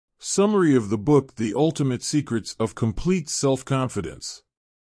Summary of the book: The Ultimate Secrets of Complete Self-Confidence.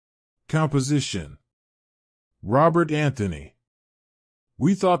 Composition: Robert Anthony.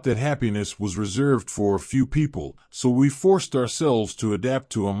 We thought that happiness was reserved for a few people, so we forced ourselves to adapt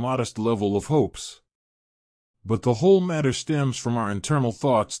to a modest level of hopes. But the whole matter stems from our internal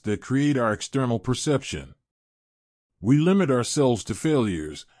thoughts that create our external perception. We limit ourselves to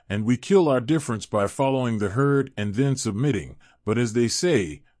failures, and we kill our difference by following the herd and then submitting. But as they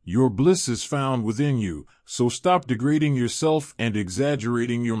say, your bliss is found within you, so stop degrading yourself and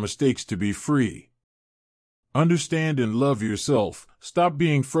exaggerating your mistakes to be free. Understand and love yourself. Stop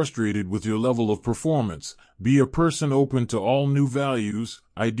being frustrated with your level of performance. Be a person open to all new values,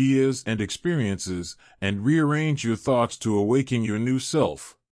 ideas, and experiences, and rearrange your thoughts to awaken your new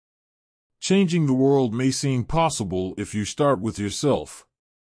self. Changing the world may seem possible if you start with yourself.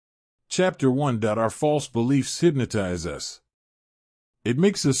 Chapter 1. Our false beliefs hypnotize us. It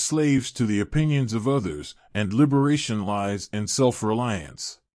makes us slaves to the opinions of others, and liberation lies in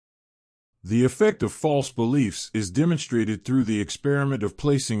self-reliance. The effect of false beliefs is demonstrated through the experiment of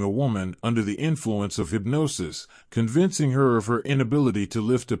placing a woman under the influence of hypnosis, convincing her of her inability to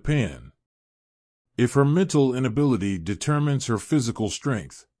lift a pen. If her mental inability determines her physical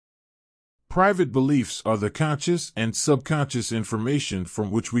strength. Private beliefs are the conscious and subconscious information from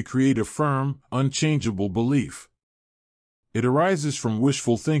which we create a firm, unchangeable belief. It arises from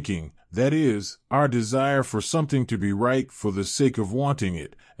wishful thinking, that is, our desire for something to be right for the sake of wanting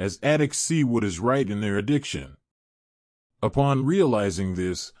it, as addicts see what is right in their addiction. Upon realizing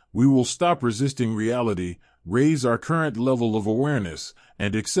this, we will stop resisting reality, raise our current level of awareness,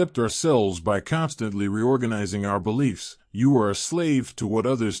 and accept ourselves by constantly reorganizing our beliefs. You are a slave to what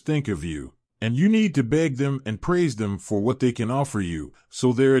others think of you, and you need to beg them and praise them for what they can offer you,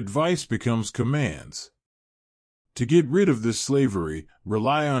 so their advice becomes commands. To get rid of this slavery,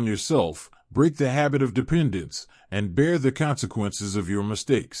 rely on yourself, break the habit of dependence, and bear the consequences of your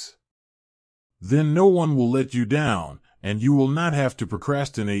mistakes. Then no one will let you down, and you will not have to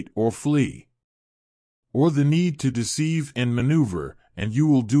procrastinate or flee, or the need to deceive and maneuver, and you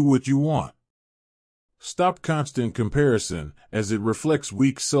will do what you want. Stop constant comparison, as it reflects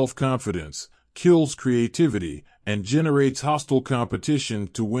weak self-confidence, kills creativity, and generates hostile competition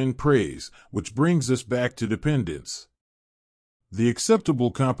to win praise, which brings us back to dependence. The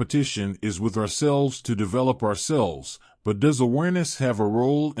acceptable competition is with ourselves to develop ourselves, but does awareness have a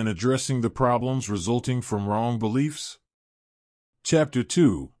role in addressing the problems resulting from wrong beliefs? Chapter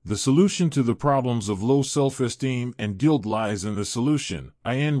 2. The solution to the problems of low self-esteem and guilt lies in the solution,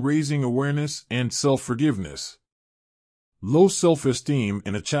 in raising awareness and self-forgiveness. Low self-esteem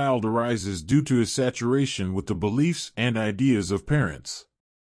in a child arises due to his saturation with the beliefs and ideas of parents.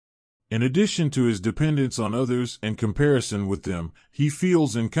 In addition to his dependence on others and comparison with them, he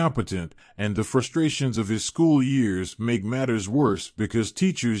feels incompetent, and the frustrations of his school years make matters worse because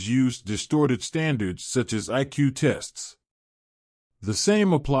teachers use distorted standards such as IQ tests. The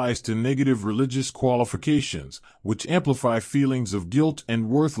same applies to negative religious qualifications, which amplify feelings of guilt and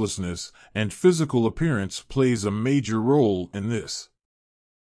worthlessness, and physical appearance plays a major role in this.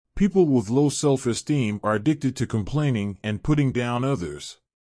 People with low self-esteem are addicted to complaining and putting down others.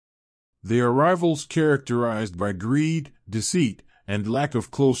 They are rivals characterized by greed, deceit, and lack of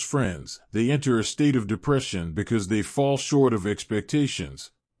close friends. They enter a state of depression because they fall short of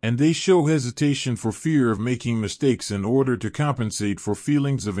expectations, and they show hesitation for fear of making mistakes in order to compensate for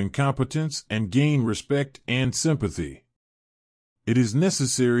feelings of incompetence and gain respect and sympathy. It is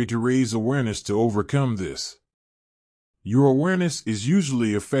necessary to raise awareness to overcome this. Your awareness is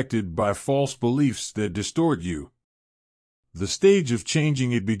usually affected by false beliefs that distort you. The stage of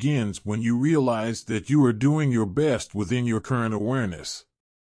changing it begins when you realize that you are doing your best within your current awareness.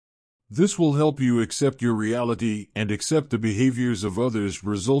 This will help you accept your reality and accept the behaviors of others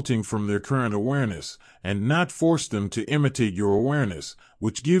resulting from their current awareness, and not force them to imitate your awareness,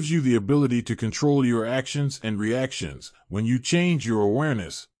 which gives you the ability to control your actions and reactions. When you change your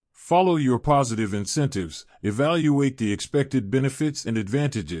awareness, follow your positive incentives, evaluate the expected benefits and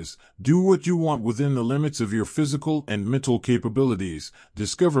advantages, do what you want within the limits of your physical and mental capabilities,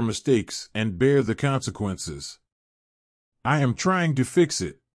 discover mistakes, and bear the consequences. I am trying to fix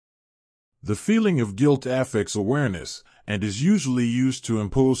it. The feeling of guilt affects awareness, and is usually used to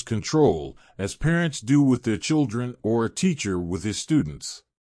impose control, as parents do with their children or a teacher with his students.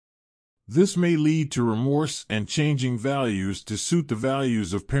 This may lead to remorse and changing values to suit the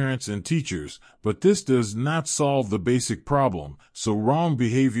values of parents and teachers, but this does not solve the basic problem, so wrong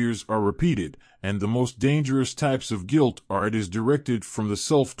behaviors are repeated, and the most dangerous types of guilt are it is directed from the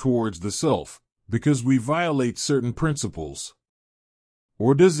self towards the self, because we violate certain principles.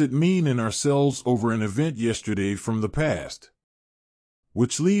 Or does it mean in ourselves over an event yesterday from the past?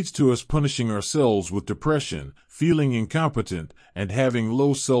 Which leads to us punishing ourselves with depression, feeling incompetent, and having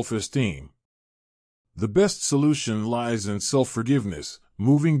low self-esteem. The best solution lies in self-forgiveness,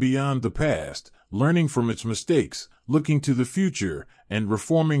 moving beyond the past, learning from its mistakes, looking to the future, and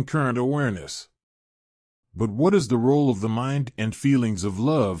reforming current awareness. But what is the role of the mind and feelings of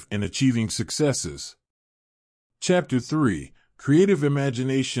love in achieving successes? Chapter 3. Creative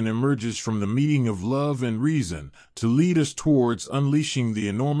imagination emerges from the meeting of love and reason to lead us towards unleashing the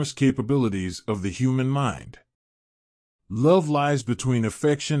enormous capabilities of the human mind. Love lies between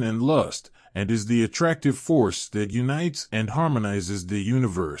affection and lust, and is the attractive force that unites and harmonizes the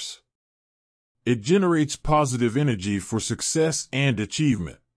universe. It generates positive energy for success and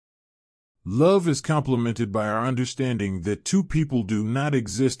achievement. Love is complemented by our understanding that two people do not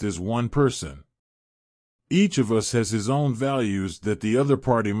exist as one person. Each of us has his own values that the other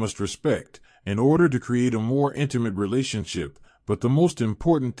party must respect in order to create a more intimate relationship, but the most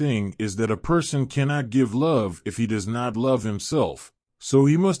important thing is that a person cannot give love if he does not love himself, so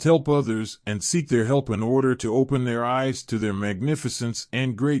he must help others and seek their help in order to open their eyes to their magnificence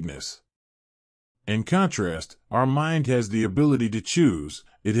and greatness. In contrast, our mind has the ability to choose,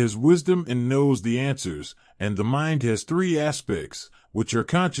 it has wisdom and knows the answers, and the mind has three aspects, which are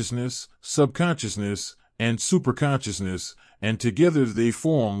consciousness, subconsciousness, and superconsciousness, and together they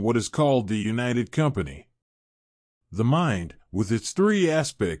form what is called the united company. The mind, with its three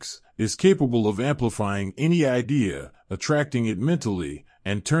aspects, is capable of amplifying any idea, attracting it mentally,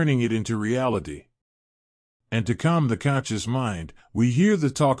 and turning it into reality. And to calm the conscious mind, we hear the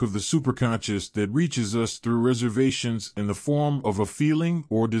talk of the superconscious that reaches us through reservations in the form of a feeling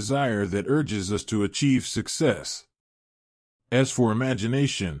or desire that urges us to achieve success. As for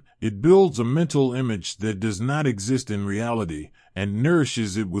imagination, it builds a mental image that does not exist in reality, and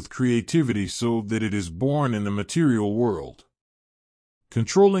nourishes it with creativity so that it is born in the material world.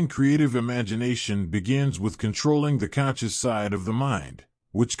 Controlling creative imagination begins with controlling the conscious side of the mind,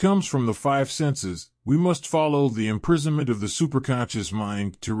 which comes from the five senses. We must follow the imprisonment of the superconscious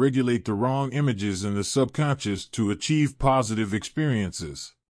mind to regulate the wrong images in the subconscious to achieve positive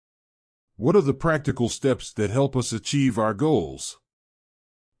experiences. What are the practical steps that help us achieve our goals?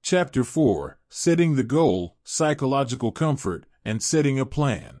 Chapter 4. Setting the goal, psychological comfort, and setting a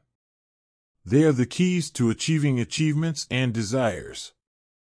plan. They are the keys to achieving achievements and desires.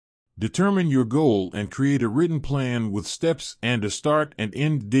 Determine your goal and create a written plan with steps and a start and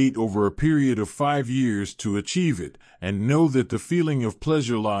end date over a period of 5 years to achieve it, and know that the feeling of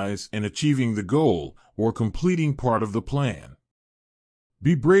pleasure lies in achieving the goal or completing part of the plan.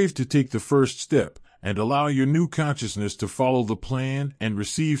 Be brave to take the first step and allow your new consciousness to follow the plan and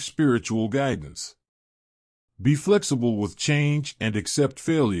receive spiritual guidance. Be flexible with change and accept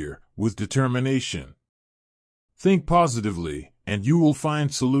failure with determination. Think positively, and you will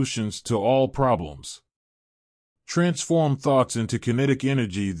find solutions to all problems. Transform thoughts into kinetic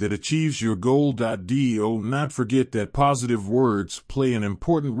energy that achieves your goal. Do not forget that positive words play an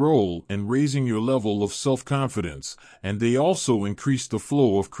important role in raising your level of self-confidence, and they also increase the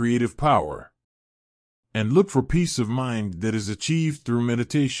flow of creative power. And look for peace of mind that is achieved through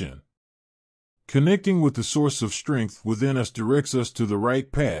meditation. Connecting with the source of strength within us directs us to the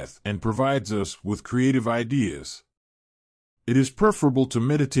right path and provides us with creative ideas. It is preferable to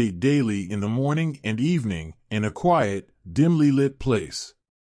meditate daily in the morning and evening in a quiet, dimly lit place.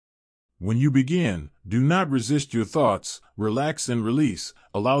 When you begin, do not resist your thoughts, relax and release,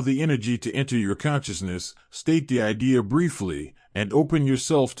 allow the energy to enter your consciousness, state the idea briefly, and open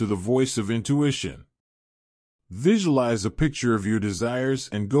yourself to the voice of intuition. Visualize a picture of your desires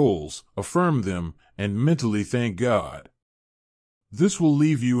and goals, affirm them, and mentally thank God. This will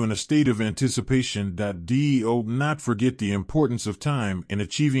leave you in a state of anticipation. Do not forget the importance of time in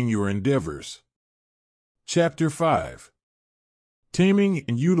achieving your endeavors. Chapter 5. Taming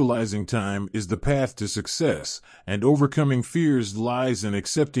and utilizing time is the path to success, and overcoming fears lies in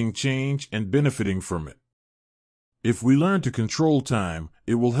accepting change and benefiting from it. If we learn to control time,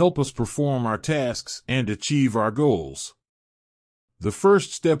 it will help us perform our tasks and achieve our goals. The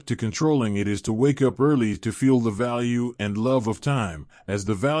first step to controlling it is to wake up early to feel the value and love of time, as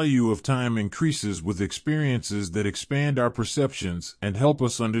the value of time increases with experiences that expand our perceptions and help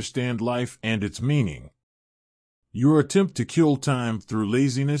us understand life and its meaning. Your attempt to kill time through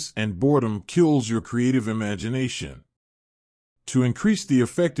laziness and boredom kills your creative imagination. To increase the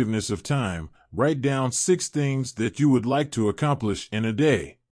effectiveness of time, write down 6 things that you would like to accomplish in a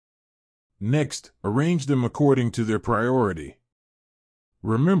day. Next, arrange them according to their priority.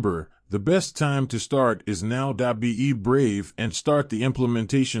 Remember, The best time to start is now. Be brave and start the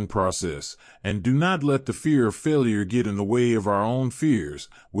implementation process, and do not let the fear of failure get in the way of our own fears,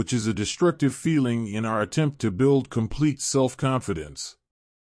 which is a destructive feeling in our attempt to build complete self-confidence.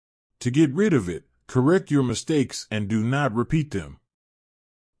 To get rid of it, correct your mistakes and do not repeat them.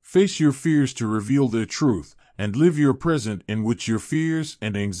 Face your fears to reveal their truth, and live your present in which your fears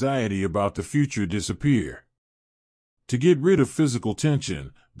and anxiety about the future disappear. To get rid of physical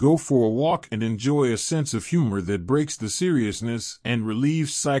tension, go for a walk and enjoy a sense of humor that breaks the seriousness and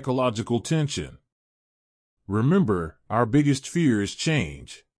relieves psychological tension. Remember, our biggest fear is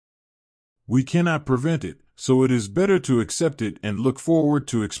change. We cannot prevent it, so it is better to accept it and look forward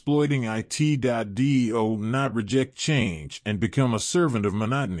to exploiting it. Do not reject change and become a servant of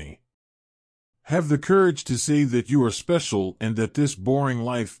monotony. Have the courage to say that you are special and that this boring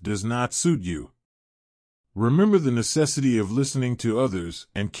life does not suit you. Remember the necessity of listening to others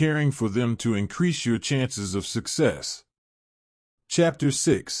and caring for them to increase your chances of success. Chapter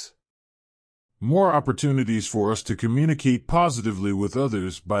 6. More opportunities for us to communicate positively with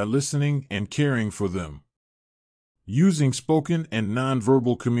others by listening and caring for them. Using spoken and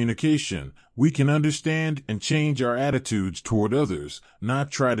nonverbal communication, we can understand and change our attitudes toward others, not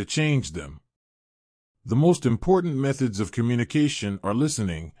try to change them. The most important methods of communication are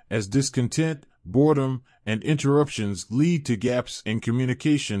listening, as discontent, boredom, and interruptions lead to gaps in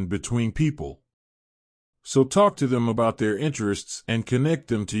communication between people. So talk to them about their interests and connect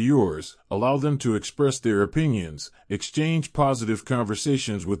them to yours, allow them to express their opinions, exchange positive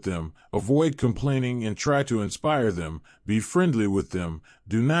conversations with them, avoid complaining and try to inspire them, be friendly with them,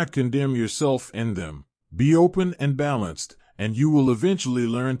 do not condemn yourself and them, be open and balanced, and you will eventually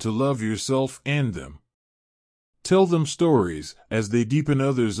learn to love yourself and them. Tell them stories, as they deepen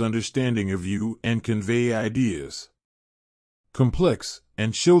others' understanding of you and convey ideas. Complex,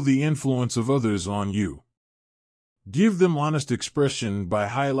 and show the influence of others on you. Give them honest expression by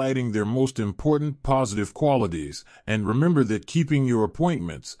highlighting their most important positive qualities, and remember that keeping your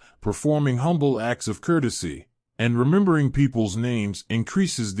appointments, performing humble acts of courtesy, and remembering people's names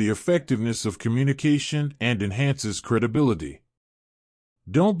increases the effectiveness of communication and enhances credibility.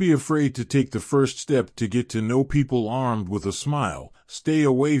 Don't be afraid to take the first step to get to know people armed with a smile, stay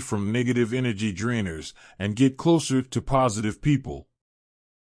away from negative energy drainers, and get closer to positive people.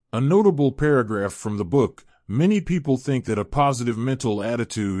 A notable paragraph from the book: many people think that a positive mental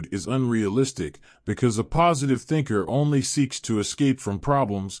attitude is unrealistic because a positive thinker only seeks to escape from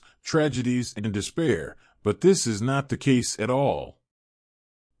problems, tragedies, and despair, but this is not the case at all.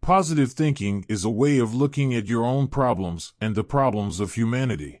 Positive thinking is a way of looking at your own problems and the problems of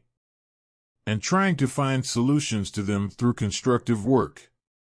humanity, and trying to find solutions to them through constructive work.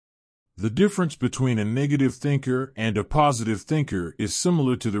 The difference between a negative thinker and a positive thinker is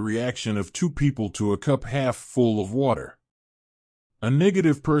similar to the reaction of two people to a cup half full of water. A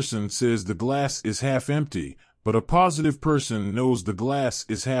negative person says the glass is half empty, but a positive person knows the glass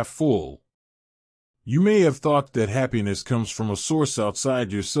is half full. You may have thought that happiness comes from a source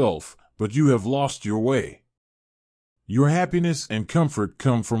outside yourself, but you have lost your way. Your happiness and comfort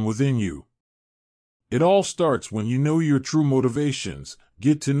come from within you. It all starts when you know your true motivations,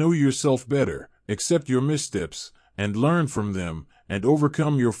 get to know yourself better, accept your missteps, and learn from them, and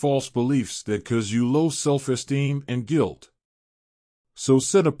overcome your false beliefs that cause you low self-esteem and guilt. So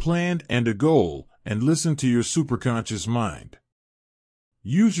set a plan and a goal, and listen to your superconscious mind.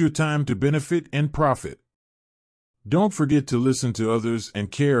 Use your time to benefit and profit. Don't forget to listen to others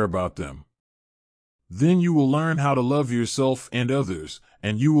and care about them. Then you will learn how to love yourself and others,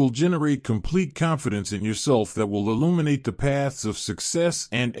 and you will generate complete confidence in yourself that will illuminate the paths of success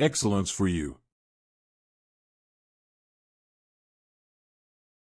and excellence for you.